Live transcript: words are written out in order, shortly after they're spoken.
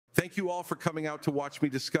Thank you all for coming out to watch me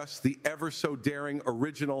discuss the ever-so-daring,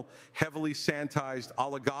 original, heavily sanitized,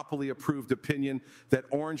 oligopoly-approved opinion that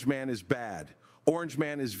Orange Man is bad. Orange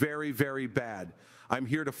Man is very, very bad. I'm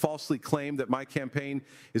here to falsely claim that my campaign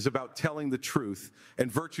is about telling the truth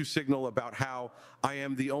and virtue signal about how I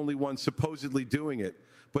am the only one supposedly doing it,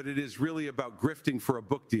 but it is really about grifting for a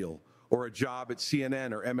book deal or a job at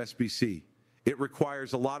CNN or MSNBC. It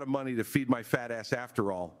requires a lot of money to feed my fat ass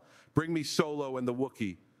after all. Bring me Solo and the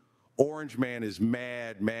Wookiee. Orange Man is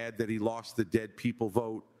mad that he lost the dead people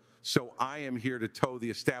vote. So I am here to toe the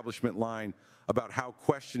establishment line about how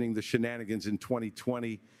questioning the shenanigans in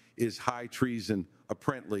 2020 is high treason,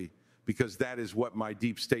 apparently, because that is what my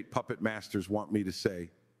deep state puppet masters want me to say.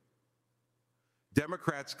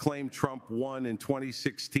 Democrats claim Trump won in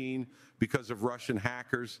 2016 because of Russian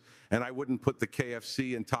hackers, and I wouldn't put the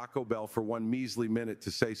KFC and Taco Bell for one measly minute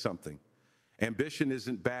to say something. Ambition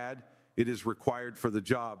isn't bad, it is required for the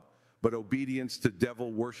job. But obedience to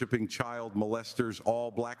devil-worshipping child molesters all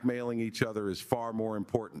blackmailing each other is far more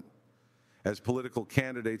important. As political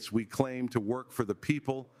candidates, we claim to work for the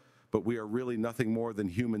people, but we are really nothing more than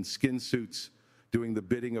human skin suits doing the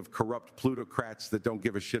bidding of corrupt plutocrats that don't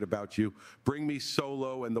give a shit about you. Bring me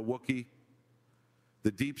Solo and the Wookiee.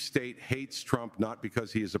 The deep state hates Trump not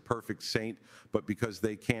because he is a perfect saint, but because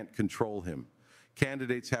they can't control him.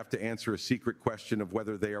 Candidates have to answer a secret question of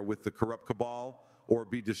whether they are with the corrupt cabal or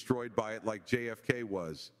be destroyed by it like JFK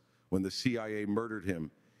was when the CIA murdered him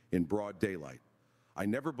in broad daylight. I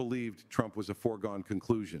never believed Trump was a foregone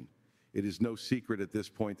conclusion. It is no secret at this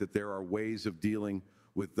point that there are ways of dealing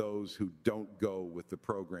with those who don't go with the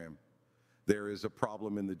program. There is a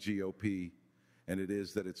problem in the GOP, and it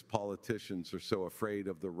is that its politicians are so afraid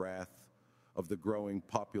of the wrath of the growing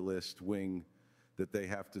populist wing that they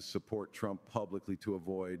have to support Trump publicly to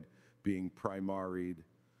avoid being primaried.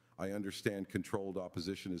 I understand controlled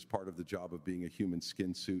opposition is part of the job of being a human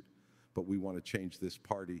skin suit, but we want to change this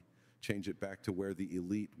party, change it back to where the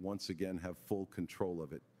elite once again have full control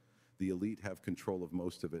of it. The elite have control of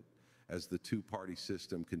most of it as the two-party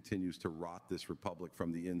system continues to rot this republic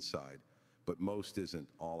from the inside, but most isn't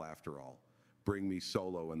all after all. Bring me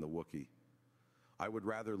Solo and the Wookiee. I would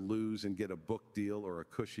rather lose and get a book deal or a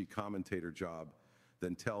cushy commentator job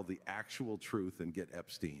than tell the actual truth and get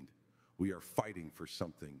Epsteined. We are fighting for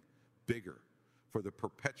something bigger, for the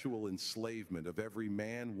perpetual enslavement of every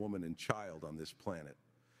man, woman, and child on this planet.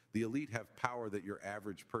 The elite have power that your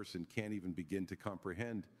average person can't even begin to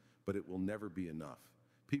comprehend, but it will never be enough.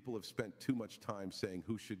 People have spent too much time saying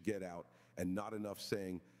who should get out and not enough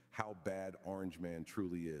saying how bad Orange Man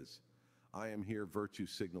truly is. I am here virtue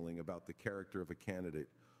signaling about the character of a candidate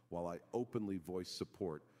while I openly voice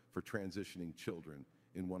support for transitioning children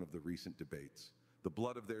in one of the recent debates. The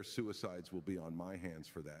blood of their suicides will be on my hands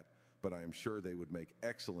for that, but I am sure they would make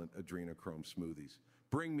excellent adrenochrome smoothies.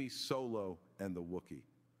 Bring me Solo and the Wookiee.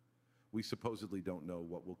 We supposedly don't know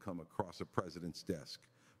what will come across a president's desk,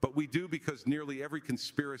 but we do because nearly every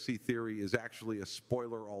conspiracy theory is actually a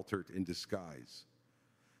spoiler alert in disguise.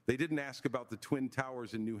 They didn't ask about the Twin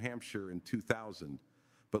Towers in New Hampshire in 2000,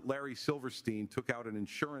 but Larry Silverstein took out an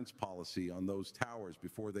insurance policy on those towers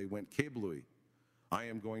before they went kablooey. I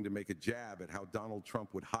am going to make a jab at how Donald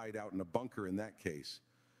Trump would hide out in a bunker in that case,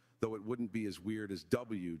 though it wouldn't be as weird as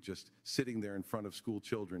W just sitting there in front of school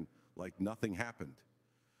children like nothing happened.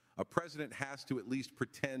 A president has to at least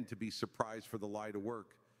pretend to be surprised for the lie to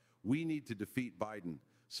work. We need to defeat Biden,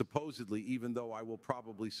 supposedly, even though I will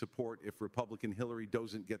probably support if Republican Hillary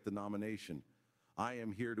doesn't get the nomination. I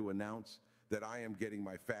am here to announce that I am getting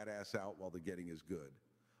my fat ass out while the getting is good.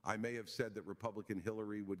 I may have said that Republican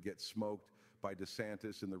Hillary would get smoked by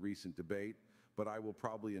DeSantis in the recent debate, but I will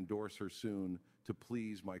probably endorse her soon to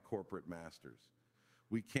please my corporate masters.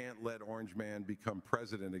 We can't let Orange Man become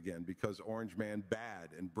president again because Orange Man bad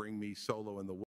and bring me Solo in the